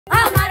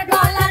আমার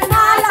গলার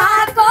মালা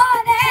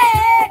করে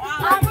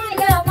আমি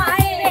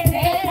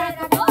মায়েরে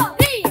রাখবো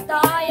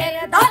হৃদয়ের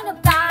ধন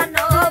প্রাণ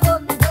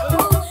বন্ধু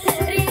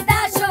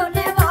হৃদয়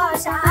শুনে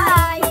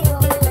বসাইও।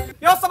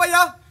 কি অবস্থা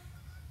ভাইয়া?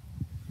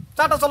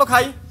 চাটা চলো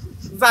খাই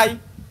যাই।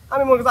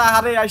 আমি মনে করি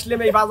হারে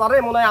আসলাম এই বাজারে,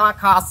 মনে হয় আমার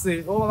খাওয়া আছে।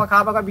 ও বাবা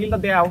খাওয়া বাবা বিলটা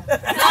দেও।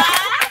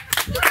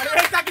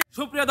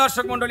 সুপ্রিয়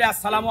দর্শক মন্ডলী,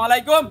 আসসালামু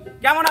আলাইকুম।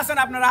 কেমন আছেন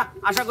আপনারা?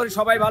 আশা করি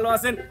সবাই ভালো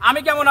আছেন। আমি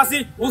কেমন আছি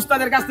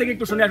উস্তাদের কাছ থেকে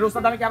একটু শুনি।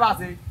 উস্তাদ আমি কেমন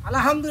আছি?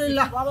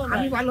 আলহামদুলিল্লাহ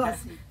আমি ভালো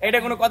আছি। এটা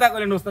কোনো কথা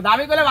কইলেন উস্তাদ?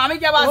 আমি কইলাম আমি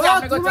কেমন আছি,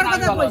 আপনি কইছেন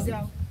আমি ভালো আছি।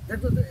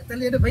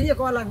 তাহলে এটা ভাইয়া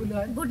কোয়া লাগলো।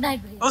 গুড নাইট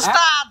ভাই।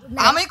 উস্তাদ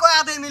আমি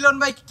কয়া দেই মিলন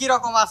ভাই কি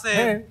রকম আছে?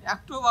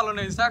 একটু ভালো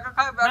নেই, সাকা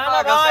খায় ব্যাটা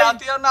গেছে,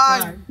 আতিও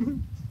নাই।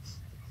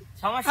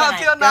 সমস্যা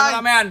নাই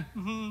ক্যামেরাম্যান,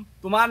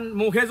 তোমার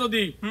মুখে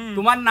যদি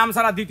তোমার নাম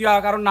ছাড়া দ্বিতীয়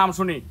কারণ নাম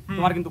শুনি,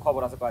 তোমার কিন্তু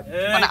খবর আছে কয়।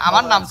 মানে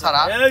আমার নাম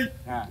ছাড়া?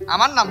 হ্যাঁ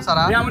আমার নাম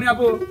ছাড়া? রিয়ামনি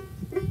আপু,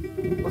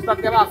 উস্তাদ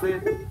কেমন আছে?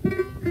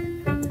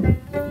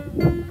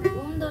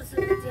 সুন্দর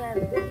সুচিয়ার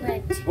গুড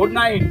নাইট। Good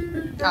night.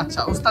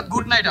 আচ্ছা উস্তাদ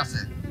গুড নাইট আছে।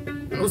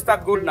 উস্তাদ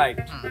গুড নাইট।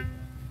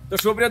 তো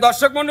সুপ্রিয়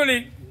দর্শক মন্ডলী,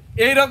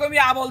 এইরকমই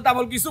আবল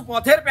তাবল কিছু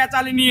পথের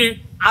পেঁচালি নিয়ে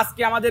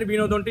আজকে আমাদের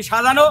বিনোদনটি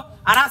সাজানো।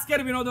 আর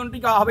আজকের বিনোদনটি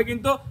হবে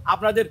কিন্তু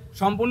আপনাদের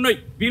সম্পূর্ণই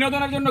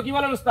বিনোদনের জন্য। কি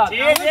বলেন উস্তাদ?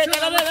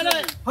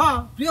 হ্যাঁ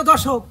প্রিয়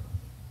দর্শক,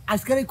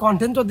 আজকের এই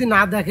কন্টেন্ট যদি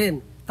না দেখেন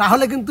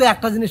তাহলে কিন্তু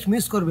একটা জিনিস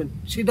মিস করবেন।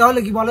 সেটা হলে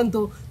কি বলেন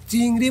তো,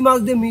 চিংড়ি মাছ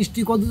দিয়ে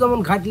মিষ্টি কত যেমন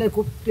ঘাটলে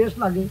খুব টেস্ট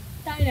লাগে,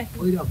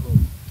 ওই রকম।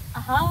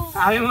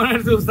 আমি মনে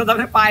হচ্ছে উস্তাদ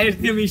আপনি পায়েস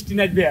দিয়ে মিষ্টি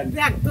নাচবেন।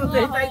 দেখ তো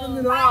তাই কিন্তু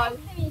নয়,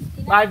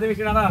 পায়েস দিয়ে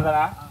মিষ্টি না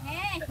দাদা,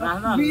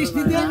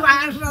 মিষ্টি দিয়ে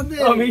পায়েস রাতে।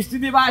 ও মিষ্টি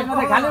দিয়ে পায়েস না,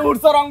 খালি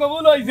উড়ছো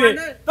রঙ্গবুল হইছে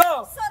তো।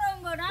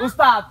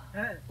 উস্তাদ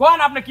কোন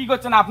আপনি কি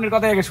করছেন? আপনার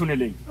কথা আগে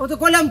শুনেলেই। ও তো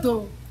কইলাম তো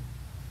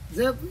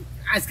যে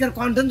আজকের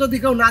কন্টেন্ট যদি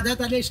কেউ না দেয়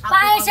তাহলে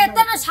পায়েসের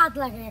তো না স্বাদ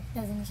লাগে।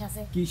 একটা জিনিস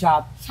আছে, কি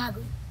স্বাদ?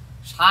 সাগু।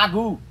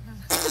 সাগু?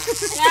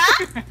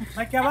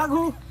 ভাই কেবা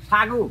গু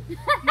সাগু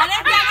মানে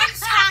কেমন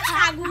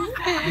সাগু?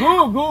 গু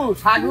গু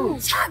সাগু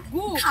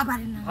সাগু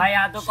খাবারের নাম। ভাই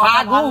এত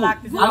কথা ভালো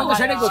লাগতেছে। আমি তো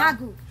সেটাই কই।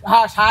 সাগু।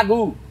 হ্যাঁ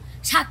সাগু।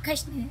 শাক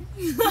খাইস না?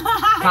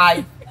 খাই।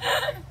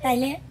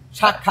 তাইলে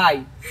শাক খাই।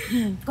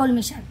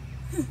 কলমি শাক।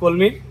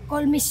 কলমি?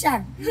 কলমি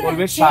শাক।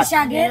 কলমির সেই শাক।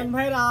 শাকের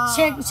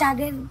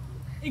শাকের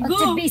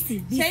হচ্ছে বিসি।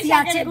 বিসি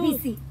আছে,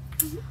 বিসি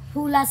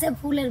ফুল আছে,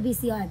 ফুলের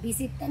বিসি হয়,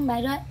 বিসির টাইম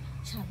বাইরে হয়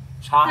শাক।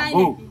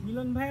 সাগু।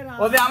 মিলন ভাইরা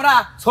ওই যে আমরা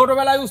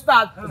ছোটবেলায়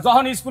উস্তাদ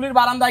যখন স্কুলের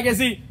বারান্দায়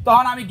গেছি,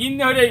 তখন আমি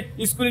গিন্নে হইলে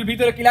স্কুলের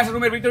ভিতরে ক্লাস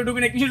রুমের ভিতরে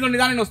ঢুকিনে কিসের জন্য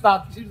জানেন উস্তাদ?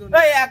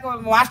 এই এক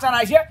মাস্টার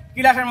আইসে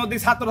ক্লাসের মধ্যে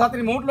ছাত্র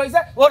ছাত্রী মুঠ লইছে,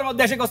 ওর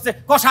মধ্যে এসে করছে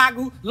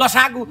কষাগু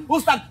লসাগু।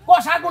 উস্তাদ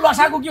কষাগু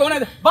লসাগু কি ওনে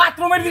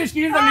বাথরুমের জিনিস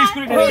কিসের জন্য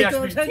স্কুলে নিয়ে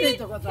আসবে? সেটাই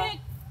তো কথা,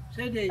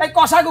 সেটাই। এই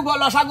কষাগু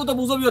লসাগু তো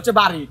বুঝবি হচ্ছে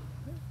বাড়ি,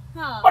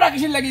 ওরা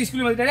কিসের লাগে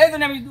স্কুলের মধ্যে? এই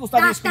জন্য আমি উস্তাদ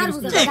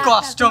স্কুলে কি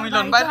কষ্ট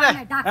মিলন ভাই রে,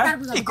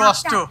 কি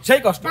কষ্ট। সেই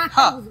কষ্ট।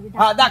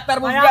 হ্যাঁ ডাক্তার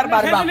বুঝবি আর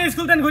বাড়ি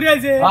স্কুল থেকে ঘুরে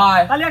আইছে,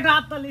 ভাই খালি একটা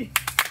হাত তালি।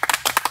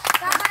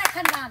 তারপর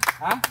এখন গান।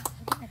 হ্যাঁ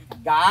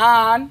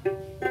গান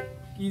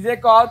কি যে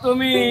কও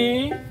তুমি?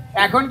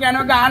 এখন কেন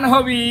গান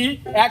হবি?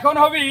 এখন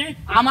হবি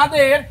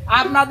আমাদের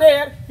আপনাদের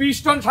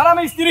পিস্টন সারা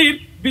মিস্ত্রির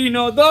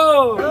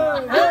বিনোদন,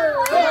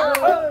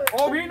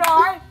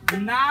 অভিনয়,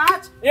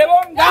 নাচ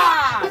এবং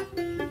গান।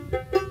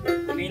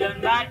 মিলন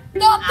ভাই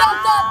top top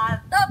top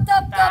top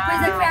top top এই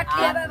যে ফ্যাট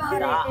লিয়ে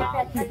ব্যবহার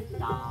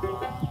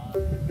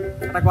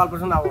একটা গল্প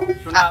শোনাবো।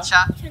 আচ্ছা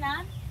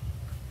শোনান।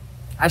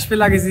 আসবে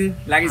লাগেছি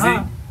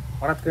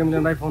হঠাৎ করে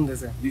মিলন ভাই ফোন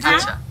দিয়েছে।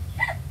 আচ্ছা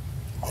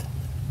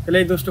তাহলে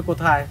এই দোষটা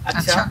কোথায়?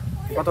 আচ্ছা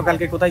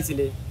গতকালকে কোথায়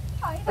ছিলে?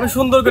 আমি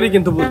সুন্দর করে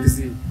কিন্তু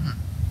বলতেছি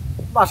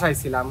বাসায়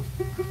ছিলাম।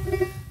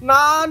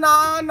 না না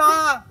না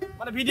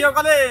মানে ভিডিও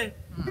কলে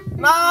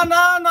না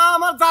না না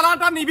আমার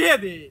জ্বালাটা নিভিয়ে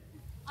দে।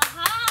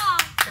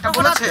 এটা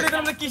বলেছে?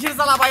 কিসের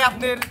জ্বালা ভাই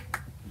আপনার?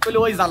 বলে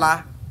ওই জ্বালা।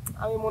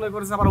 আমি মনে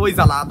করেছি আবার ওই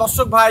জ্বালা।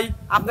 দর্শক ভাই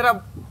আপনারা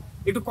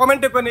একটু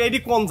কমেন্টে করেন এইটি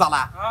কোন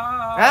জ্বালা।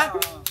 হ্যাঁ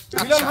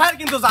মিলন ভাইয়ের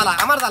কিন্তু জ্বালা,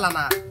 আমার জ্বালা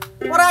না।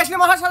 ওরা আসলে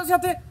আমার সাথে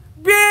সাথে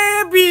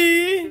বেবি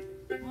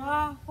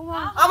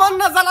আমার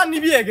না জ্বালা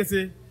নিভিয়ে গেছে।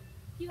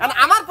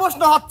 আমার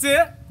প্রশ্ন হচ্ছে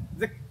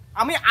যে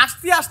আমি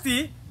আসতে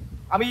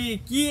আমি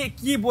কি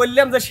কি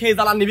বললাম যে সেই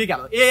জ্বালা নিবি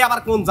কেন? এই আবার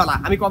কোন জ্বালা?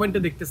 আমি কমেন্টে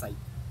দেখতে চাই।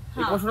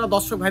 এই প্রশ্নটা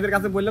দর্শক ভাইদের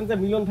কাছে বললাম যে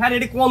মিলন ভাইয়ের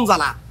এটি কোন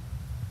জ্বালা?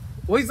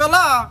 ওই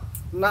জ্বালা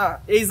না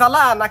এই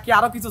জ্বালা নাকি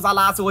আরো কিছু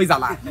জ্বালা আছে ওই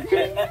জ্বালা?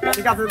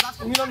 ঠিক আছে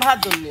মিলন ভাইয়ের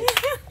জন্য।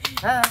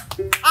 হ্যাঁ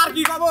আর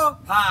কি কব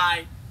ভাই?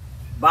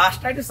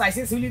 বাসটা একটু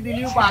সাইসে সুলি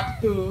দিলিও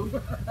পারতো।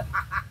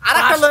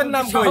 আরেকটা লোকের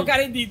নাম কই?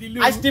 সহকারী দি দিলু।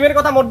 আজ টিমের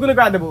কথা মোট গুলো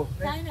কয়ে দেব।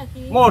 তাই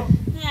নাকি? মোট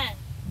হ্যাঁ।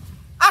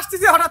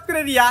 আসতেছে হঠাৎ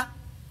করে রিয়া,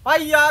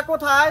 ভাইয়া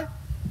কোথায়?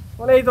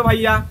 বলে এই তো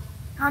ভাইয়া।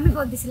 আমি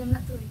ফোন দিছিলাম না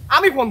তুই?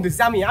 আমি ফোন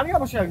দিছি, আমি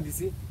অবশ্যই আমি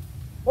দিছি।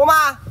 ও মা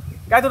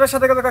গাইতোটার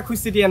সাথে কথা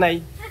খুঁজতে দিয়ে নাই।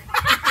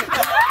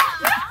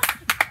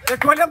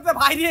 কইলাম যে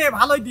ভাই রে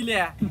ভালোই দিলে,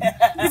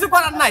 কিছু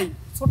করার নাই।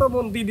 ছোট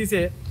বোন দি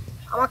দিছে,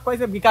 আমাকে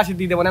কইছে বিকাশে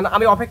দিয়ে দেবো না,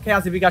 আমি অপেক্ষায়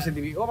আছি বিকাশে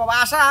দিবি। ও বাবা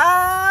আশা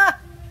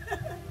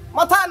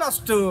মাথা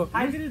নষ্ট।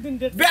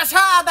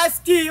 বেশা দাস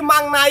কি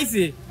মাংনা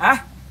আইছে। হ্যাঁ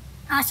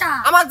আশা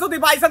আমার যদি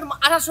বাইসান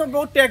আসার সময়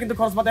বহুত টাকা কিন্তু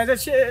খরচ পাতে আছে,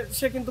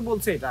 সে কিন্তু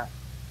বলছে এটা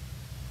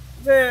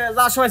যে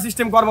যার সময়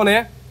সিস্টেম করবো নে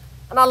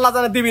আল্লাহ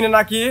জানে দিবি না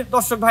নাকি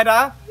দর্শক ভাইরা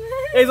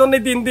এই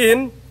জন্যই দিন দিন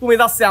কমে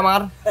যাচ্ছে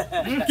আমার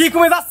কি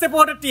কমে যাচ্ছে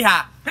পোটের টিহা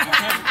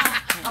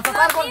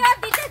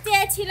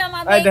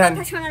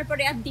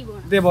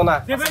দেব না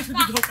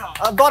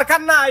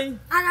দরকার নাই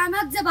আর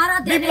আমার যে ভাড়া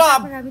বিপ্লব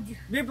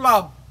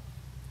বিপ্লব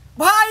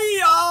ভাই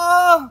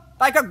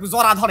তাই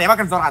জরা ধরে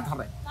আমাকে জরা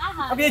ধরে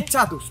আমি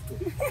ইচ্ছা দুষ্ট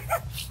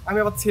আমি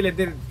আবার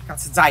ছেলেদের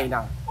কাছে যাই না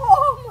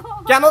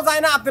কেন যাই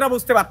না আপনারা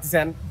বুঝতে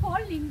পারতেছেন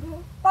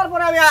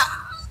তারপরে আমি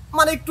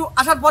মানে একটু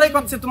আসার পরেই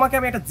করছে তোমাকে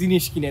আমি একটা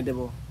জিনিস কিনে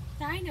দেবো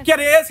কে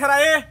রে ছেড়া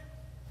এ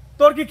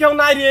তোর কি কেউ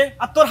নাই রে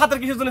আর তোর হাতের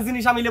কিসের জন্য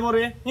জিনিস আমি নেবো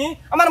রে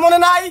আমার মনে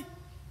নাই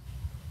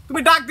তুমি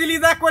ডাক দিলি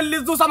যা করলি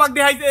জুস আমাকে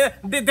দেখাইছে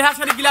দেহা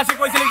সারি গিলাসে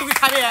কইছিলি তুমি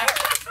খাবে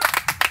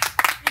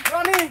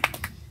রনি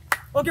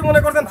ও কি মনে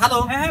করছেন ভালো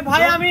হ্যাঁ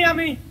ভাই আমি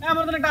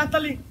আমার জন্য একটা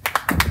হাততালি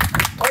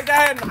ওই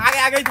দেখেন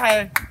আগেই থাকে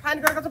ফাইন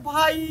করে কাছে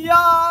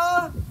ভাইয়া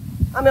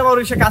আমি আমার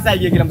ওই কাছে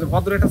এগিয়ে গেলাম যে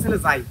ভদ্র একটা ছেলে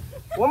যাই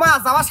ও মা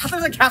যাওয়ার সাথে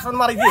যে ঘ্যাসন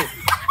মারি দিয়ে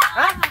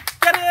হ্যাঁ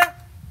কে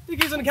তুই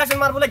কি জন্য ঘ্যাসন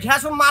মার বলে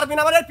ঘ্যাসন মারবি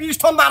না মানে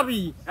পিস্টন মারবি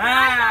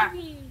হ্যাঁ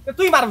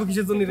তুই মারবি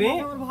কিসের জন্য রে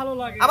ভালো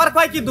লাগে আবার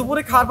কয় কি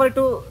দুপুরে খাওয়ার পর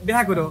একটু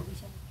দেখা করো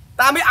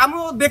তা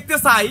আমিও দেখতে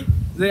চাই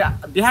যে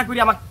দেখা করি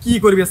আমাকে কি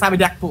করবে আমি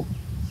দেখবো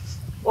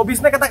ও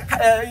বিছনা কথা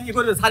ই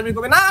করবে ছাড়বি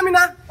করবে না আমি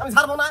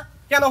ছাড়বো না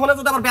কেন হলে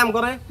যদি আবার ব্যায়াম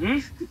করে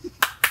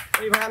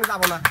এই ভাই আমি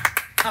যাবো না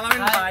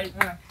সালামিন ভাই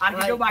আর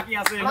কি কেউ বাকি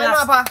আছে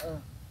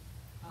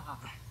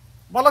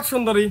বলক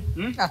সুন্দরী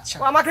আচ্ছা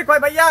ও আমাকে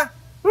কয় ভাইয়া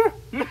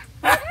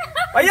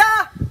ভাইয়া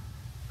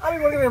আমি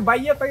বলি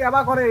ভাইয়া তাই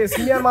আবার করে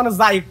সিনিয়র মানুষ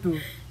যায় একটু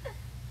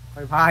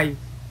ভাই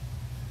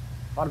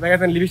ওর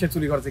ব্যাগে লিপস্টিক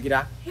চুরি করছে কিরা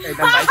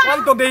এইটা ভাই কোন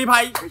তো দেই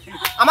ভাই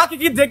আমাকে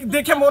কি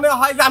দেখে মনে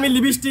হয় যে আমি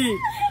লিপস্টিক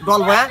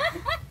ডলবো হ্যাঁ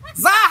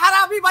যা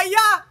হারাবি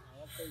ভাইয়া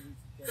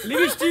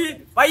লিপস্টিক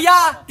ভাইয়া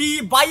টি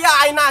ভাইয়া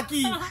আয়না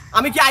কি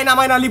আমি কি আয়না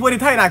মায়না লিপরি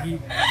থাই নাকি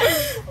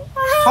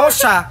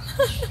সমস্যা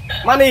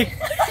মানিক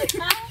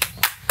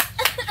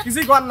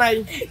কিছুই কর নাই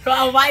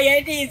ভাই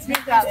এটি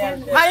স্পিকার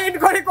ভাই এট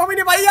করে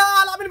কমিনি ভাইয়া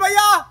আলামিন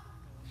ভাইয়া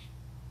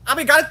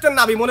আমি গাড়িতে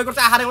নাবি মনে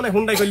করছে আহারে মনে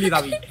হুন্ডাই করলি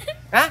যাবি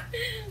হ্যাঁ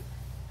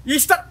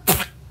ইস্টার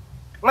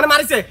মানে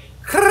মারিছে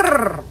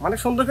মানে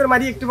সুন্দর করে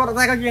মারি একটু বড়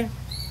জায়গা গিয়ে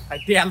ভাই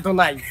তেল তো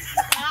নাই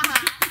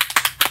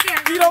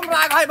কিরম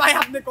রাগ হয় ভাই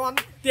আপনি কোন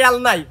তেল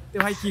নাই তো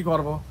ভাই কি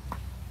করবো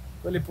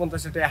বলি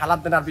 50 টাকা হালাত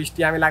দেন আর 20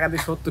 টাকা আমি লাগা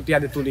দিই 70 টাকা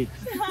দিয়ে তুলি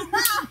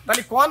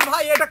তাহলে কোন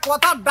ভাই এটা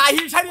কথা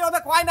দাহি সারি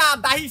ওদের কয় না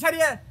দাহি সারি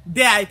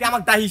দেয় তে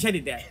আমাকে দাহি সারি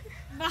দেয়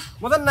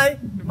বুঝেন নাই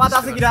বাদ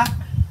আছে কিরা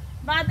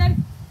বাদার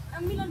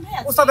মিলন ভাই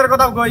আছে উস্তাদের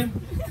কথা কই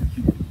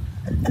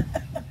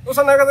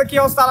উস্তাদের কথা কি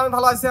অবস্থা আমি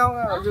ভালো আছি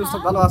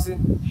উস্তাদ ভালো আছি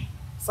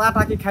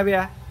চাটা কি খাবে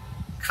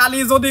খালি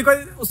যদি কই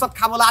উস্তাদ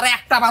খাবো আর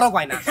একটা বারও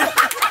কয় না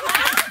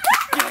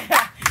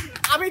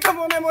আমি তো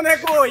মনে মনে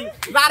কই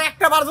আর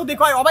একটা বার যদি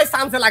কয় ওবাই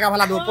চান্সে লাগা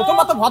ভালো দেব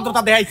প্রথমবার তো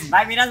ভদ্রতা দেখাইছি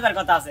ভাই মিরাজ ভাইয়ের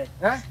কথা আছে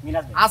হ্যাঁ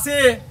মিরাজ ভাই আছে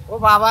ও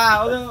বাবা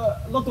ও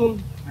নতুন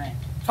হ্যাঁ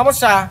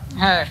সমস্যা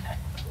হ্যাঁ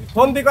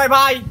ফোন দি কয়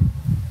ভাই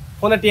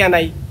ফোনে টিয়া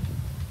নাই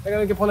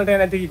কি ফোনে টিয়া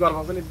নাই কি করবো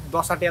বলি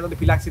 10টা টিয়া যদি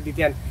ফিলাক্সি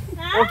দিতেন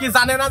ও কি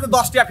জানে না যে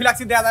 10 টিয়া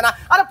ফিলাক্সি দেয়া যায় না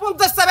আরে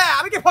 50 টাকা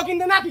আমি কি ফকিন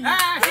দে নাকি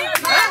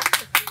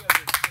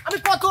আমি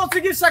কত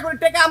চিকিৎসা করি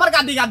টাকা আমার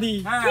গাদি গাদি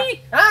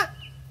হ্যাঁ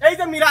এই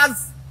যে মিরাজ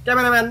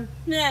ক্যামেরাম্যান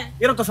হ্যাঁ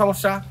এর তো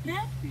সমস্যা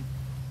হ্যাঁ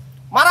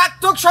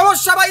মারাত্মক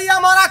সমস্যা ভাইয়া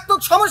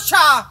মারাত্মক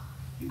সমস্যা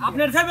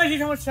আপনার চেয়ে বেশি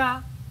সমস্যা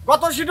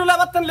কত শিডিউল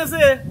আবার তেন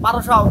লেছে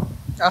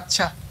 1200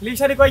 আচ্ছা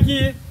লিশারি কয় কি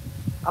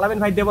আলামিন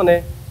ভাই দেব নে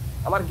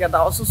আমার গেদা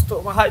অসুস্থ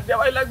ভাই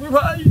দেওয়াই লাগবে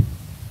ভাই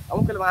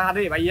আমি কইলাম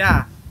আরে ভাইয়া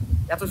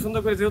এত সুন্দর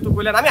করে যেহেতু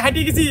কইলেন আমি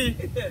হাইটে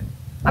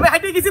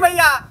গেছি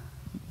ভাইয়া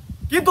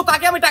কিন্তু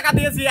তাকে আমি টাকা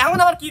দিয়েছি এখন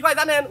আবার কি কয়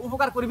জানেন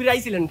উপকার করবি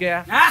আইছিলেন কে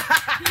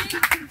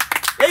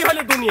এই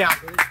হলো দুনিয়া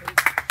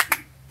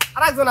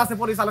আর একজন আছে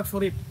পরিচালক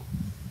শরীফ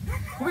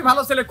খুবই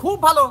ভালো ছেলে খুব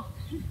ভালো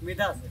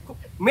মেধা আছে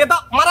মেধা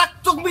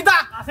মারাত্মক মেধা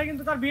আছে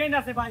কিন্তু তার বিয়ে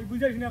আছে ভাই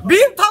বুঝাইছ না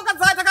বিন থাকা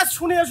যায় থাকা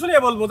শুনে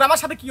বলবো যে আমার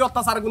সাথে কি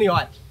অত্যাচার গুনি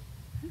হয়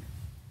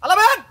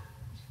আলামেন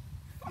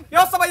কি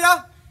অবস্থা ভাইয়া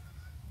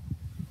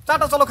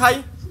চাটা চলো খাই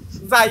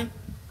যাই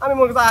আমি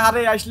মনে করছি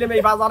আরে আসলাম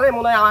এই বাজারে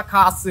মনে হয় আমার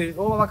খাওয়া আছে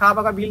ও বাবা খাওয়া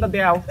টাকা বিলটা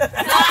দেও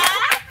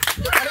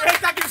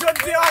এইটা কি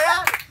সত্যি হয়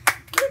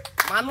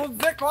মানুষ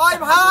যে কয়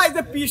ভাই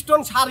যে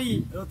পিস্টন শাড়ি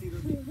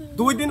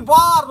 2 দিন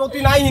পর রতি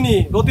নাইনি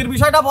রতির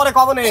বিষয়টা পরে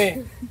কবনে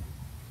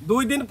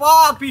 2 দিন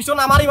পর পিস্টন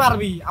আমারই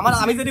মারবি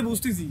আমি যদি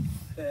বুঝতেছি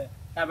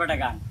তারপরে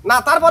গান না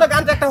তারপরে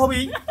গান একটা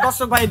হবেই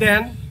দর্শক ভাই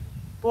দেন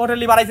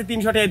পোর্টালি বাড়াইছে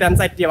 300 টাকা দেন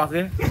 4 টাকা আছে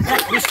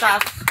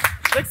বিশ্বাস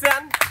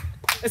দেখছেন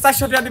এই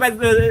 400 টাকা দিবাই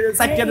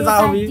 4 টাকা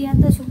যাওয়া হবে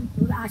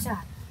আশা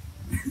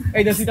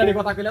এই যে সিটানি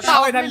কথা কইলা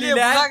তাও এখান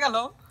লিলে বোঝা গেল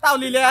তাও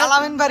লিলে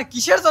আলামিন ভাই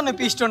কিসের জন্য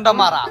পিস্টনটা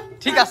মারা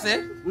ঠিক আছে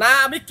না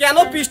আমি কেন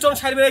পিস্টন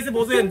সাইড বেরাইছি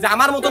বোঝেন যে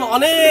আমার মতন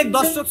অনেক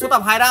দর্শক শ্রোতা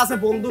ভাইরা আছে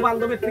বন্ধু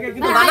বান্ধবের থেকে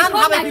কিন্তু নানান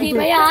ভাবে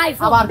কিন্তু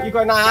আবার কি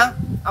কয় না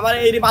আমার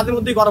এই মাঝে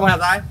মধ্যেই গরম হয়ে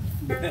যায়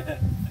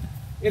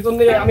এজন্য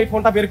আমি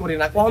ফোনটা বের করি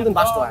না কখন দিন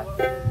বাস্ত হয়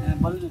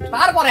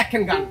তারপর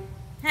একখান গান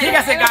ঠিক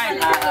আছে গান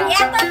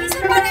এত কিছু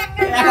পরে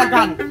একটা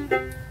গান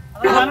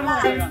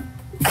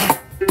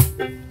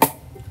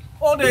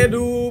ওরে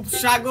রূপ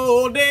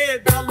সাগরে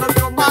ঝলক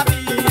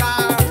মারিয়া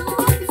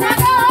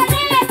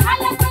সাগরে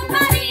ঝলক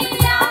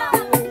মারিয়া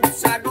রূপ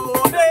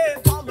সাগরে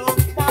ঝলক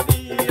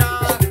মারিয়া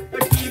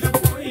কি রূপ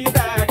তুই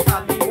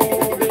দেখালি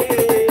মোরে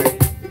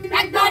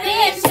একবারে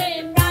সে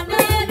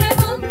প্রাণের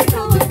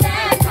বন্ধু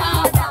দেখা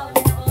দাও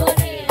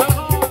ওরে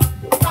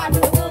প্রাণ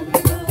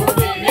বন্ধু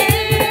রে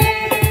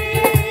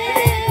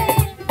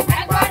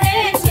একবারে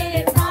সে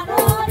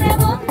প্রাণের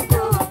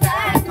বন্ধু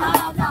দেখা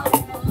দাও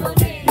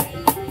ওরে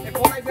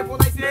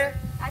পড়াইছে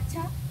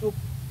আচ্ছা চুপ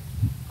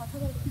কথা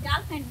বলবো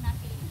গার্লফ্রেন্ড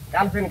নাকি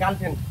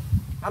গার্লফ্রেন্ড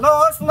হ্যালো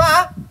শোনা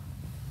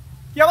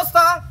কি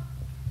অবস্থা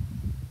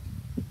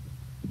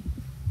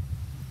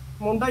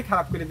মনটাই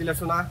খারাপ করে দিলে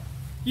শোনা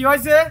কি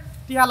হয়েছে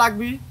টিয়া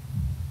লাগবি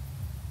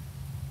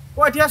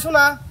কয় টিয়া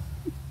শোনা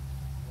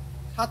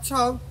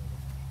 700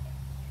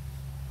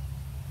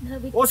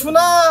 ও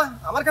শোনা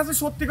আমার কাছে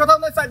সত্যি কথা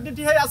নয় 4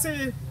 টিয়াই আছে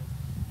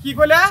কি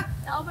কইলা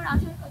তাও আবার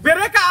আসার কথা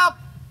ব্রেক আপ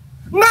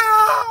না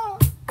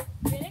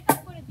ব্রেক আপ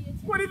করে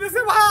দিয়েছে করে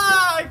দিছে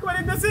ভাই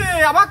করে দিছে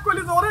আমাক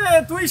কইলে যে ওরে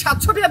তুই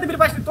 700 টাকা দিবি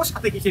পাইছিস তোর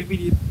সাথে কিসের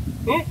বিরিত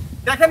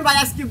দেখেন ভাই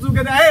আজকে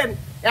যুগে দেখেন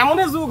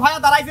এমনই যুগ হয়ে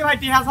দাঁড়াইছে ভাই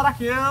টিহা ছাড়া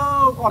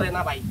কেউ করে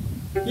না ভাই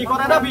কি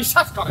করে না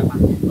বিশ্বাস করে না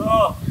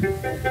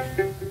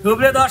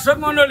সুপ্রিয় দর্শক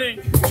মন্ডলী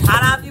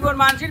সারা জীবন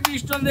মানুষের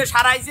পিস্টন দিয়ে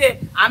সারাইছে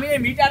আমি এই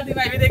মিটার দিয়ে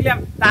ভাইবে দেখলাম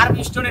তার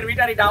পিস্টনের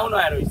মিটারই ডাউন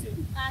হয়ে রয়েছে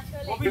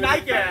আসলে কবি নাই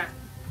কে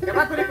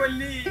এবার করে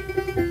কইলি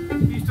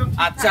পিস্টন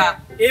আচ্ছা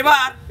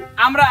এবার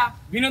আমরা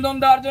বিনোদন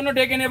দেওয়ার জন্য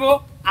ডেকে নেব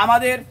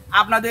আমাদের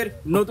আপনাদের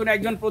নতুন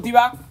একজন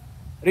প্রতিভা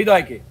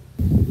হৃদয়কে।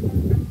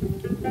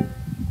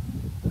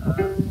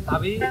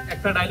 আমি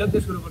একটা ডায়লগ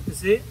দিয়ে শুরু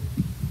করতেছি।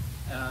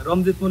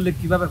 রমজিত মল্লিক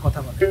কিভাবে কথা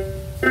বলে,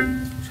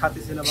 সাথী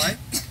ছিল ভাই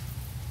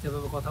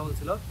যেভাবে কথা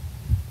বলছিল।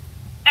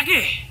 একে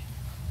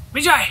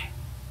বিজয়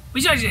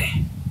বিজয় যে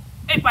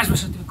এই 5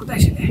 বছর তুমি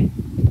কোথায় ছিলে?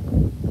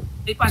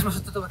 এই 5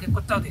 বছর তো তোমাকে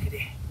কোথাও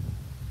দেখিনি।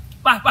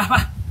 বাহ বাহ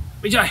বাহ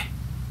বিজয়,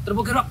 তোর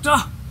বুকে রক্ত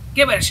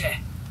কে বেড়েছে?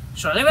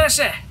 সরলে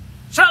বেড়েছে?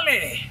 সরলে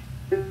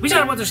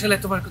বিজয়ের মতো ছেলে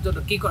তোমার জন্য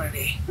কি করে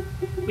রে?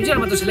 বিজয়ের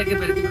মতো ছেলেকে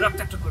বেড়ে তুমি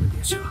রক্তাক্ত করে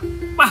দিয়েছো।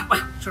 বাহ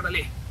বাহ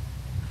সোনালি,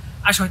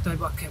 আজ হয়তো ওই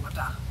পক্ষে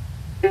বাতা,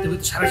 তুমি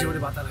তো সারা জীবনে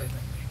বাতাল হয়ে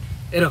থাকবে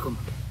এরকম।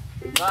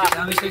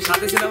 আমি সেই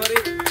সাথে ছিল আমারই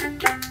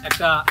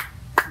একটা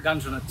গান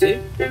শোনাচ্ছি।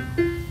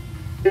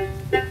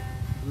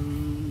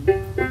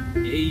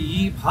 এই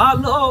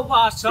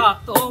ভালোবাসা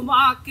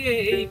তোমাকে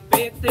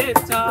পেতে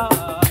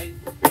চাই,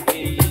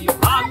 এই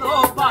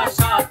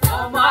ভালোবাসা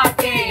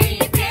তোমাকে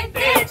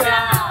পেতে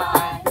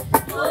চাই,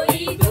 ওই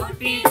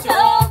দুটি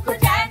চোখ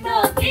যেন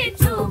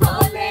কিছু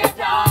বলে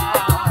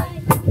যায়,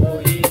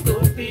 ওই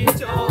দুটি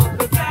চোখ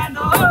যেন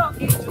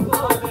কিছু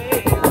বলে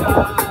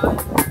যায়,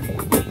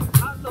 এই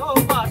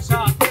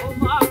ভালোবাসা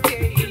তোমাকে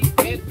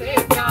পেতে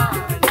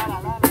চাই,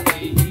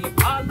 এই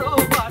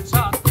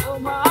ভালোবাসা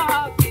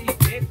তোমাকে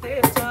পেতে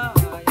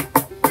চাই,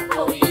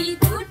 ওই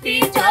দুটি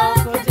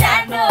চোখ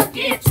যেন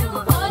কিছু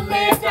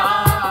বলে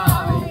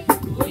যায়,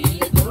 ওই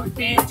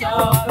দুটি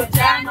চোখ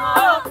যেন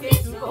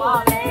কিছু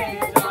বলে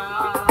যায়।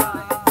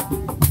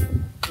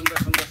 সুন্দর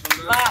সুন্দর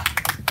সুন্দর,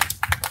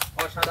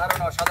 অসাধারণ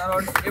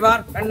অসাধারণ। এবার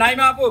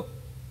নাইমা আপু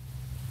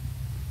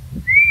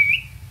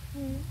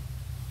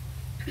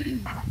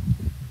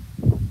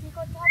কি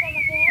করতে হবে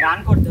আমাকে? গান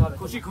করতে হবে,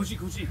 খুশি খুশি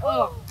খুশি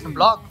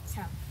ব্লগ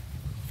আচ্ছা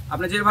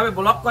আপনি যেভাবে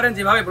ব্লগ করেন,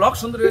 যেভাবে ব্লগ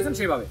সুন্দর হয়েছেন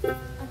সেভাবে।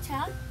 আচ্ছা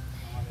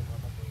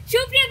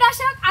সুপ্রিয়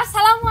দর্শক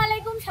আসসালামু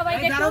আলাইকুম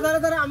সবাইকে।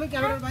 দাঁড়া আমি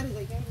ক্যামেরার বাইরে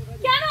যাই।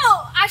 কেন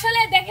আসলে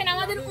দেখেন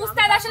আমাদের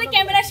উস্তাদ আসলে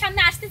ক্যামেরার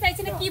সামনে আসতে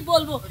চাইছে না, কি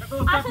বলবো।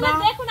 আসলে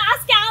দেখুন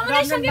আজকে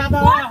আমাদের সঙ্গে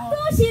কত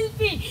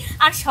শিল্পী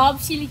আর সব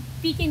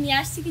শিল্পীকে নিয়ে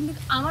আসছি কিন্তু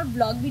আমার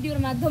ব্লগ ভিডিওর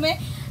মাধ্যমে।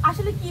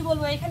 আসলে কি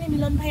বলবো, এখানে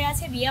মিলন ভাই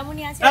আছে,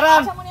 রিয়ামণি আছে,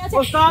 আশামণি আছে,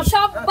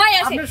 সবাই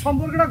আছে। আপনার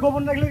সম্পর্কটা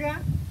গোপন রাখলে কেন?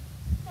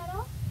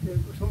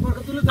 সম্পর্ক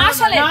তুলে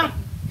আসলে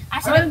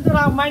আসলে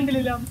তোরা মাইন্ড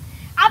নিলাম।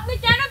 আপনি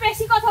কেন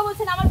বেশি কথা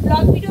বলছেন? আমার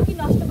ব্লগ ভিডিও কি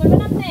নষ্ট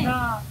করবেন আপনি?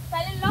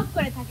 তাহলে লক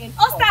করে থাকেন।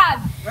 ওস্তাদ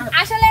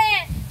আসলে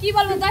কি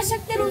বলবো,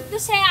 দর্শকদের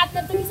উদ্দেশ্যে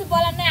আপনার তো কিছু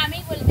বলার নাই,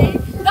 আমিই বলে দেই।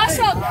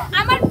 দর্শক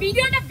আমার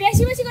ভিডিওটা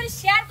বেশি বেশি করে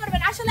শেয়ার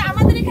করবেন। আসলে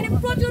আমাদের এখানে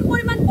প্রচুর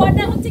পরিমাণ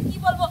বন্যা হচ্ছে, কি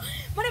বলবো,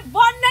 মানে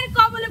বন্যার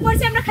কবলে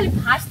পড়ছে, আমরা খালি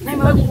ভাসছি।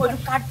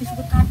 কাটতে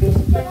শুধু কাটতে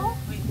কেন?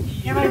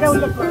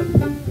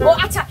 ও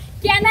আচ্ছা,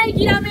 কেনাই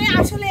গ্রামে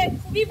আসলে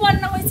খুবই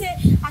বন্যা হয়েছে।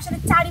 আসলে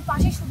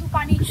চারিপাশে শুধু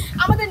পানি,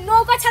 আমাদের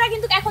নৌকা ছাড়া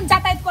কিন্তু এখন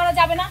যাতায়াত করা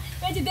যাবে না।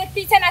 এই যে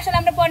দেখতেছেন আসলে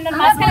আমরা বন্যার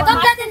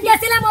মাঝখানে দিন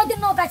গেছিলাম ওই দিন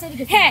নৌকা চড়ে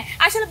গেছি। হ্যাঁ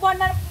আসলে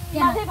বন্যার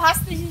মাঝে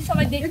ভাসতেছি,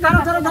 সবাই দেখতে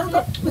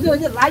ওই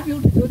যে লাইভ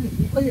ইউটিউব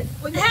ওই যে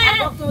হ্যাঁ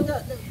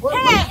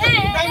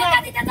টাকা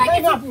দিতে চাই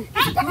কিছু।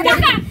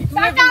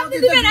 টাকা আপনি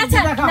দিবেন। আচ্ছা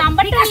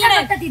নাম্বারটা নিয়ে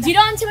নেন,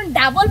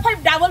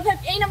 0175555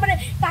 এই নম্বরে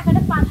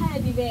টাকাটা পাঠিয়ে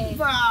দিবেন।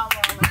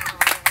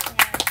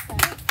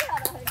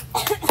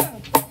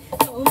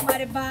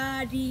 তোমার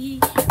বাড়ি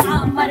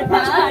আমার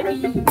বাড়ি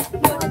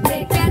নদীতে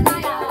কেন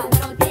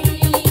নদী,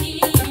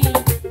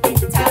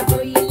 ইচ্ছা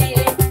হইলে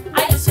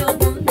আইসো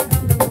বন্ধু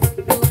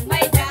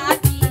তোমায়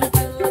ডাকি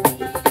যদি,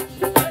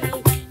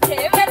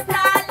 ঢেউয়ের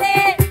তালে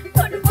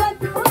উঠবো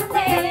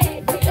তুলে,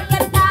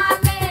 ঢেউয়ের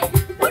তালে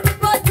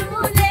উঠবো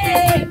তুলে,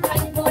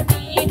 ভাঙবো নি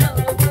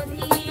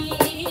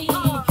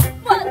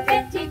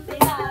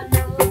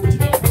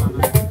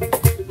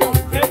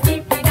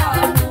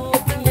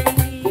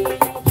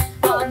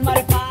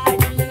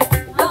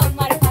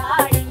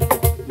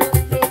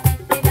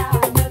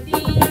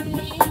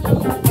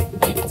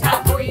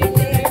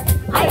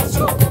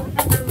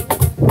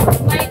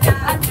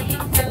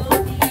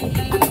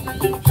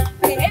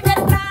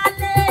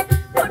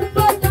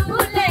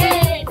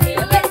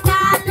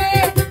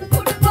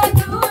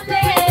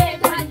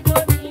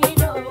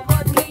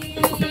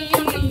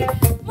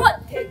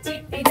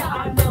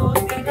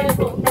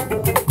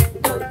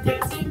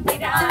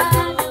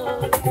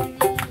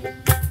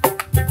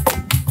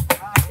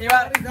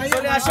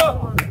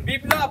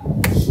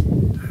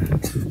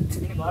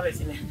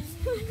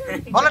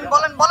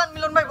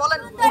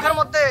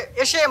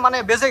এসে মানে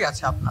বেজে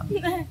গেছে আপনার।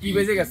 কি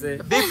বেজে গেছে?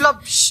 বিপ্লব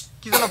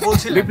কি যেন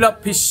বলছিলেন? বিপ্লব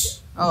ফিশ।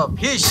 ও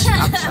ফিশ।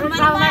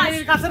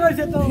 কালনাগিরির কাছে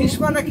রয়েছে তো। ফিশ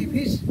মানে কি?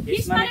 ফিশ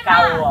ফিশ মানে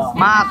কাওয়া,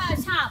 মাছ।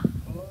 সাপ।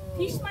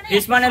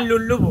 ফিশ মানে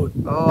লুল্লু ভূত।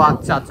 ও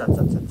আচ্ছা আচ্ছা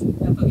আচ্ছা আচ্ছা।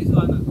 এত কিছু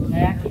হয় না।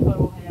 হ্যাঁ কি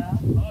করব ভাইয়া?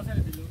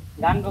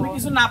 গান তুমি গাবো।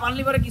 কিছু না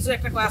পারলি পরে কিছু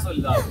একটা কয়া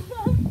চলল।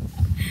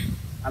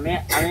 আমি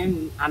আমি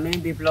আমি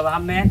বিপ্লব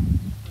আহমেদ।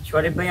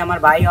 শরীফ ভাই আমার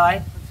ভাই হয়,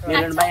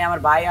 মিলন ভাই আমার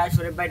ভাই হয়।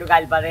 শরীফ ভাই একটু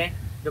গাইল পারে,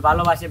 একটু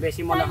ভালোবাসে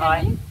বেশি মনে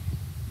হয়।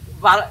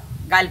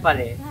 গাইল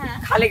পারে,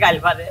 খালি গাইল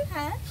পারে,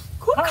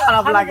 খুব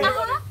খারাপ লাগে।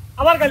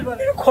 আবার গাইল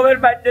পারে। খবর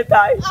বাইতে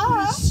তাই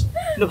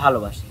কিন্তু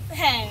ভালোবাসে।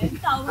 হ্যাঁ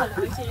তাও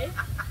ভালোবাসে।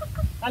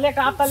 তাহলে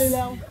একটা হাততালি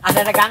দাও। আচ্ছা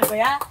একটা গান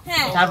কইয়া,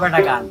 হ্যাঁ। তারপর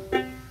একটা গান।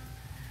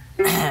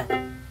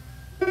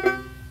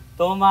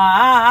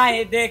 তোমায়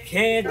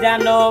দেখে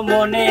যেন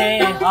মনে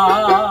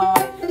হয়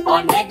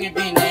অনেক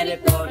দিনের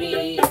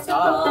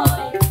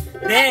পরিচয়,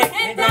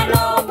 দেখে যেন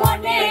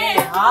মনে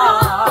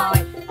হয়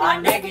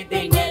অনেক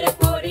দিনের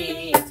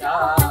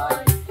পরিচয়,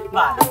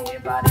 বারে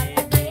বারে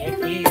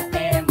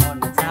দেখিতে মন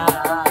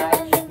চায়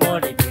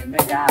মরি প্রেম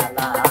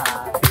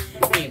জ্বালায়,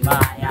 কি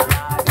মায়া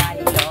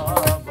লাগাইল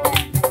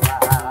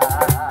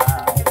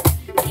বন্ধুরায়,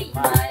 কি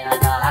মায়া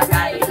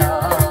লাগাইল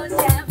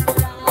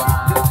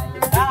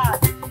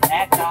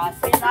একা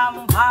ছিলাম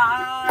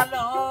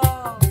ভালো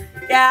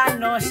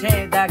কেন সে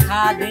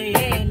দেখা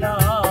দিল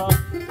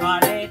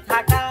ঘরে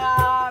থাকা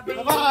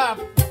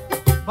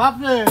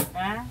বাপরে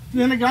হ্যাঁ তুই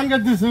এখানে গান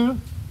গাইতেছ,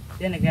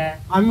 তেনেকে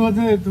আমি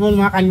হচ্ছে তোমার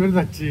মা কান করে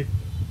যাচ্ছি,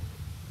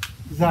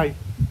 যাই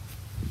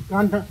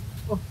গানটা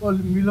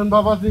মিলন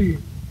বাবা তুই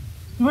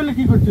তুমি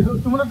কি করছিস?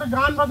 তোমরা তো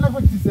গান বাজনা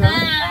করছিস।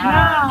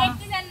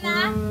 দেখতে যান না?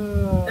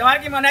 তোমার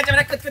কি মনে আছে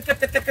আমরা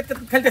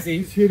খেলতেছি?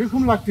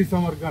 সেরকম লাগতেছে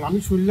আমার গান, আমি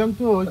শুনলাম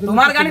তো ওই জন্য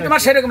তোমার গানই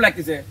তোমার সেরকম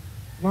লাগতেছে।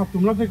 না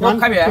তোমরা তো গান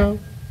খাবে? করছো,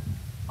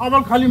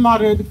 আবার খালি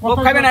মারে কোক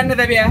খাবে না এনে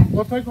দেবে?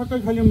 কথায়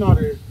কথায় খালি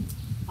মারে।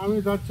 আমি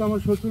যাচ্ছি আমার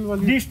শ্বশুর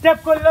বাড়ি। ডিস্টার্ব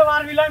করলে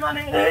মার বিলাই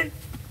মানে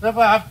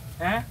বাপ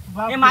হ্যাঁ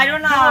এ মাইরো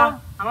না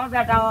আমার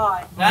বেটা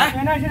হয়, হ্যাঁ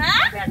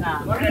বেটা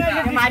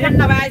এ মাইরো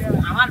না ভাই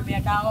আমার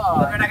বেটা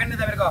হয়। বেটা কেন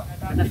দেবে গো?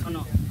 বেটা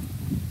শোনো,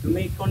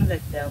 তুমি কোনে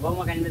যাচ্ছ?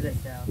 বৌমা কানবে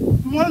যাচ্ছ?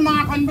 তোমার মা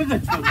কানবে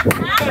যাচ্ছে।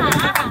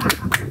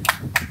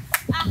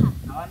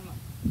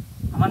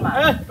 আমার মা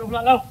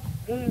টুকলা লাও।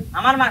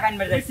 আমার মা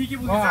কানবে যাচ্ছে। কি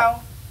বুঝতে চাও?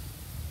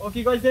 ও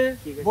কি কইছে?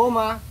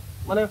 বৌমা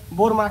মানে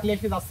বোর মা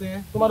লেখতে যাচ্ছে,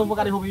 তোমার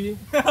উপকারী হবি।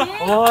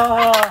 ও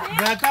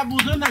বেটা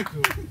বুঝো না তো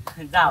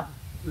যাও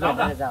যাও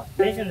যাও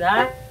পেছন যা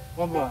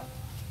বাবা,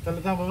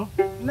 তাহলে যাবো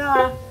না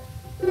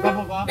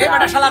যাবো বাবা। এই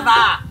বেটা শালা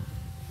দা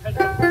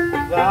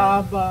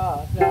বাবা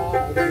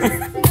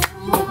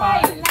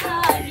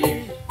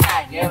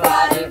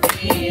একেবারে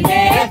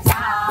ফিরে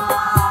যাও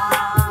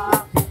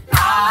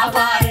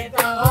আবার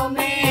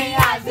তুমি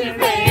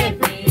আসবে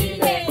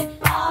ফিরে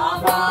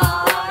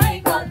আমায়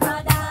কথা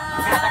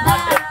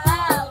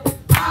দাও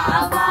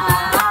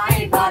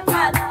আমায়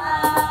কথা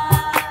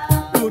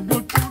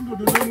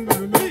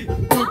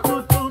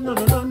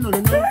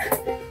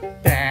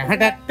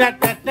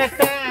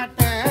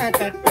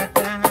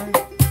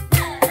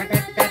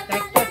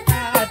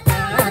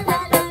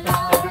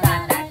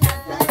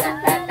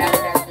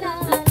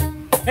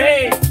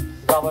এই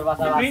খবর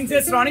বাসা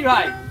প্রিন্সেস রনি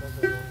ভাই,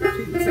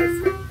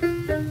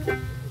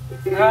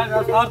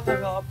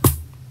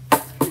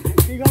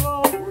 কি গো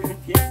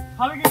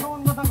আমি কি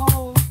কোন কথা কব?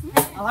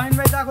 আলামিন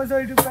ভাই যা কইছো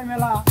ইউটিউব টাই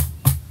মেলা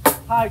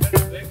হাই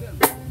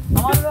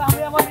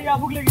আমি আমার ইয়া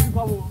ভুগলে কিছু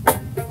পাবো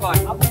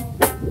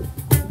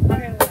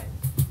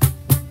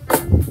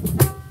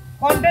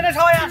কন্টেন্টে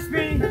সবাই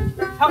আসবি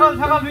সকাল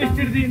সকাল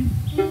বৃষ্টির দিন।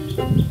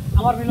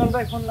 আমার মিলন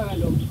ভাই ফোন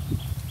লাগাইলো,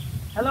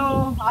 হ্যালো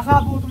আশা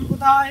আপু তুমি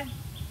কোথায়?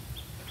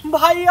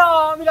 ভাইয়া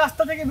আমি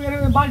রাস্তা থেকে বের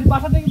হয়ে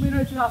বাসা থেকে বের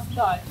হয়েছি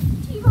রাস্তায়।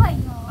 কি ভাই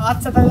গো?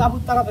 আচ্ছা তাহলে আপু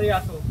তাড়াতাড়ি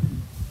আসো।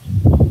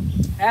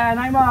 হ্যাঁ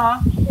নাইমা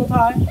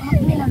কোথায়?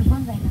 মিলন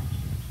ফোন যায় না।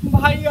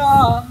 ভাইয়া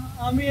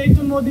আমি এই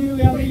তো নদী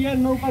আমি ইয়ার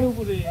নৌকার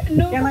উপরে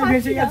কেন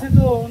ভেসে গেছে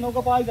তো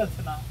নৌকা পাওয়া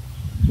যাচ্ছে না।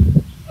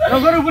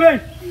 নৌকার উপরে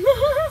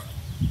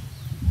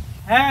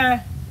হ্যাঁ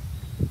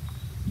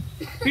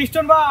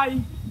খ্রিস্টান ভাই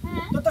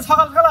তোর তো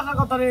সকাল সকাল আসার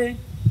কথা রে।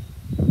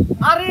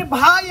 আরে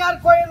ভাই আর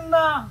কয়েন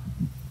না,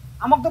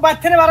 আমাকে তো বাইর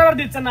থেকে বারবার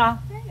দিচ্ছে না।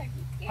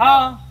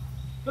 হ্যাঁ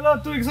চলো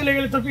তুই চলে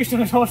গেলে তোর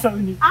পিস্টনের সমস্যা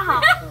হয়নি।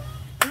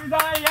 তুই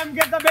যাই এম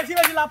গেটটা বেশি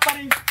বেশি লাভ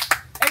পারিস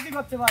এই কি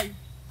করছে ভাই।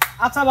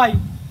 আচ্ছা ভাই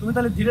তুমি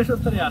তাহলে ধীরে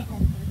সুস্থ আসো।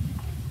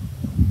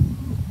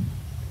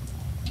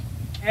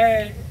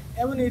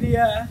 এমন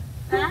এরিয়া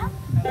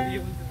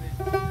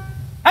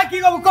হ্যাঁ কি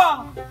করবো ক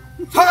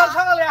সকাল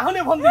সকালে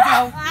এখনই ফোন দিতে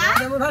হও।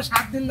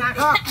 7 দিন না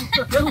খাওয়া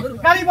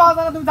গাড়ি পাওয়া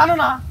যায় না তুমি জানো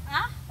না?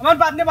 আমার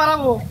বাদ নিয়ে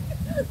বাড়াবো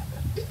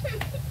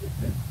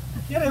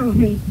কে রে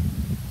তুমি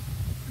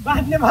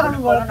বাদ নিয়ে বাড়াবো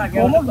করো না,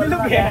 অমুক দিল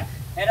কে?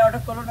 এটা ওটা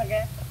করো না কে?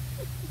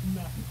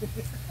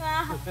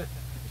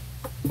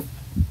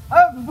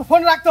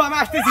 ফোন রাখতো আমি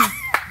আসতেছি,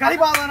 গাড়ি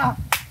পাওয়া যায় না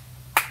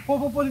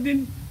প্রতিদিন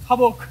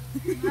সবক।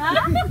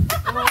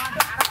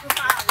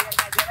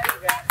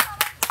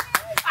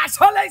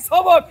 আসলেই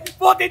সবক,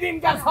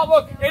 প্রতিদিনকার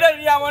সবক। এটা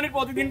রিয়ামণির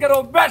প্রতিদিনকার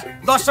অভ্যাস।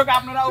 দর্শক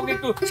আপনারা ওকে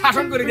একটু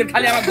শাসন করে দিন,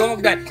 খালি আমার ধমক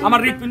দেয়, আমার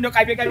হৃৎপিণ্ড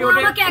কাঁপে কাঁপে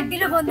ওঠে। আমাকে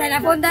একদিনও ফোন দেয় না,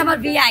 ফোন দেয় আমার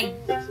বিআই।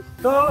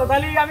 তো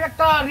তাহলে আমি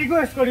একটা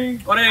রিকোয়েস্ট করি,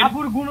 করেন।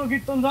 আপুর গুণ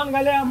কীর্তন গান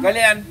গাইলাম,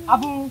 গেলেন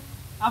আপু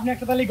আপনি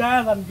একটা তাহলে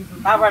গায়া যান কিছু।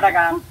 তারপর একটা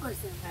গান। খুব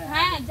করছেন,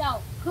 হ্যাঁ যাও।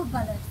 খুব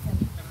ভালো হচ্ছে।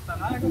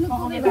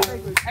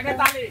 একটা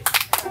তালি।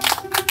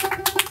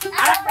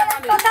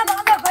 কথা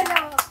বলো কইলো।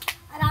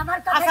 আর আমার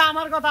কথা আচ্ছা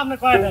আমার কথা আপনি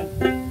কয়ে দেন।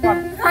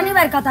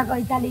 শনিবার কথা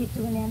কই তালি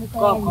একটুখানি আমি ক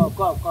কই।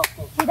 ক ক ক।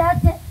 সেটা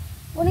হচ্ছে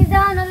উনি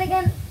যখন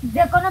লেগেন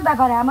যে কোনো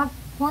ব্যাপারে আমার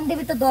ফোন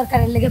দিবি তো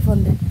দরকারের লেগে ফোন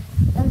দেন।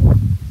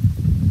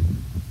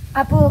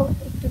 আপু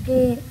একটু কি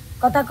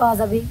কথা কওয়া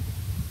যাবে?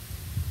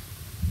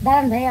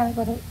 দাঁড়ান ভাই আমি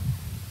কথা,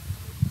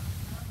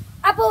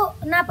 আপু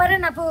না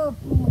পারেন, আপু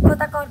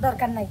কথা কওয়ার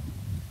দরকার নাই।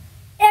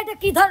 এটা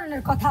কি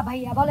ধরনের কথা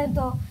ভাইয়া বলেন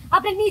তো?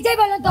 আপনি নিজেই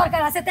বলেন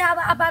দরকার আছে, তাই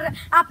আবার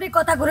আপনি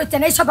কথা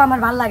ঘুরেছেন, এইসব আমার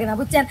ভালো লাগে না,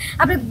 বুঝছেন?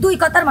 আপনি দুই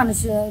কথার মানুষ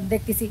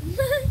দেখতেছি।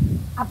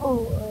 আপু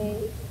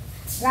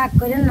রাগ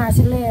করেন না,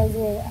 আসলে ওই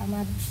যে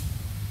আমার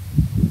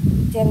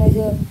ওই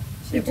যে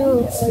একটু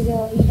ওই যে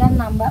ইটার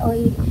নাম্বার,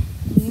 ওই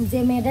যে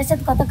মেয়েটার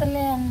সাথে কথা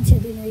করলেন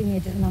সেদিন, ওই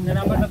মেয়েটার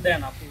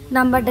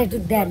নাম্বারটা একটু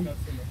দেন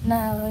না।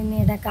 ওই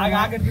মেয়েটা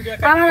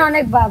আমার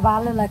অনেক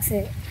ভালো লাগছে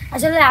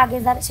আসলে। আগে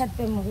যার সাথে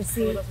প্রেম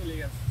করছি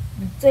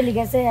চলে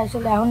গেছে,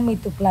 আসলে এখন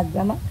মৃত্যুক লাগবে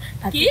আমার।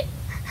 কি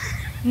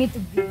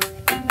মৃত্যুক দিন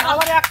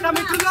আমার একটা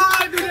মিঠু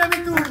নয়, দুইটা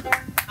মিঠু।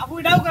 আপু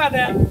এটাও গায়া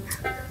দেন।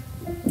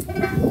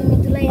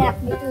 মৃত্যুলাই এক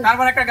মৃত্যু,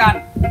 তারপর একটা গান।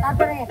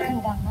 তারপরে এখন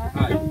গান না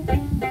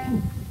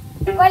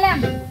বললাম।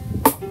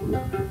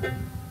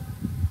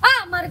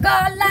 আমার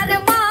গলার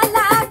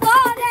মালা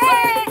করে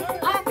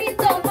আমি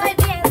তোমায়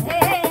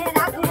বেঁধে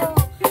রাখবো,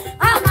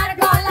 আমার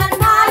গলার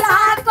মালা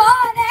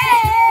করে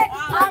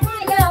আমি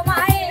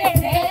তোমায়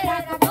বেঁধে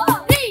রাখবো।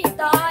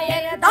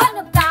 হৃদয়ের ধন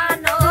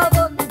প্রাণ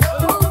বন্ধু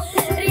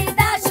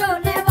হৃদয়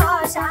শুনে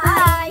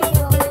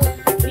বসাইও,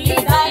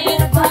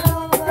 হৃদয়ের ধন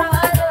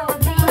প্রাণ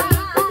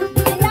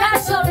হৃদয়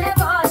শুনে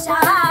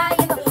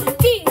বসাইও।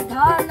 কি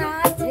ধন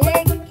আছে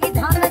কি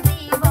ধন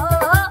দিব,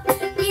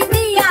 কি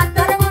দিয়া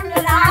তোর মন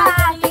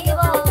রাখিব।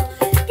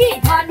 কি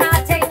ধন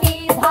আছে কি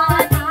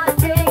ধন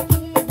আছে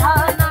কি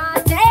ধন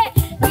আছে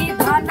কি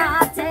ধন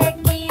আছে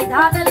কি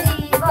ধন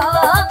দিব,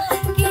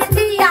 কি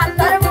দিয়া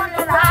তোর মন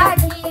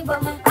রাখিব।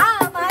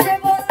 আমার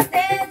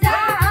বলতে যা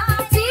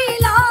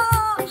ছিল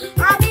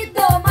আমি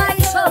তোমায়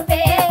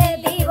সঁপে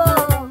দিব,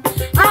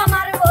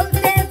 আমার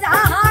বলতে যা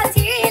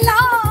ছিল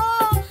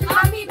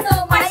আমি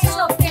তোমায়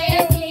সঁপে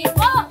দিব।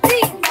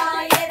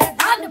 হৃদয়ের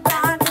ধন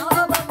প্রাণ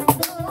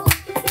বন্ধু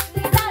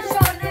হৃদয়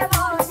শোনে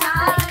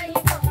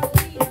বসাইব,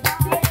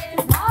 হৃদয়ের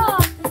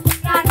ধন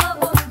প্রাণ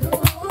বন্ধু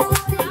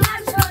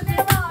হৃদয় শোনে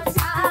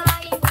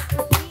বসাইব,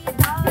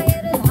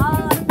 হৃদয়ের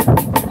ধন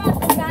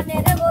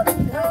প্রাণের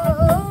বন্ধু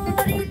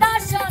হৃদয়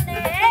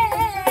শোনে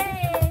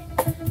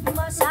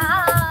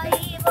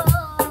বসাইব।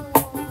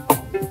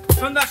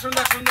 সুন্দর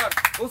সুন্দর সুন্দর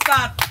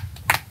উস্তাদ।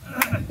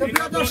 তো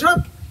প্রিয় দর্শক,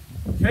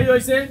 সেই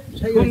হইছে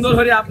সেই সুন্দর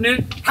হয়ে আপনি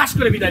ঠাস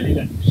করে বিদায়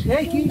নিলেন।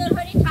 সেই কি সুন্দর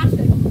হরি ঠাস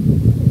হরি।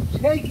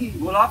 সেই কি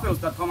গোলাপে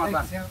উস্তাদ ক্ষমা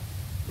চান।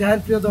 দেখেন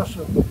প্রিয়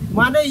দর্শক,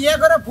 মানে ইয়ে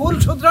করে ফুল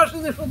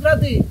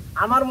শুধরাতি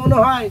আমার মনে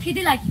হয়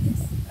খিদে লাগিয়ে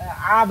গেছে।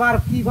 আবার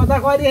কি কথা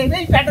কয় রে,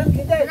 এই প্যাটার্ন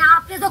খেতে। না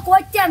আপনি তো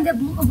কইছেন যে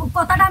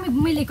কথাটা আমি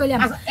মিলি কইলাম।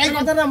 আচ্ছা, এই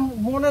কথাটা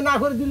মনে না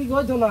করে দিলি কি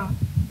হইতো না?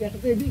 এটা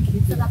তো এদিকে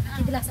খিদে। আপনার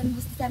খিদে লাগছে আমি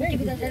বুঝতে, আমি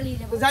টিভিটা জ্বালিয়ে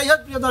দেবো। তো যাই হোক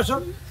প্রিয়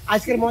দর্শক,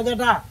 আজকের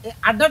মজাটা এই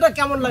আড্ডাটা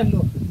কেমন লাগলো?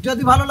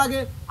 যদি ভালো লাগে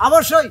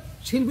অবশ্যই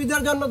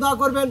শিল্পীদের জন্য দোয়া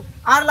করবেন,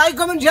 আর লাইক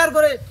কমেন্ট শেয়ার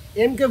করে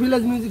এমকে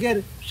ভিলেজ মিউজিকের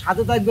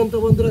সাথে থাকবেন। তো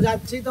বন্ধুরা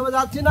যাচ্ছি, তবে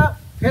যাচ্ছি না,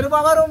 ফেরবো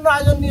আবার অন্য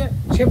আয়োজন নিয়ে।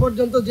 সে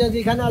পর্যন্ত যে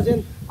যেখানে আছেন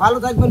ভালো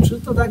থাকবেন,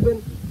 সুস্থ থাকবেন।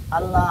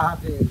 আল্লাহ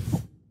হাফেজ।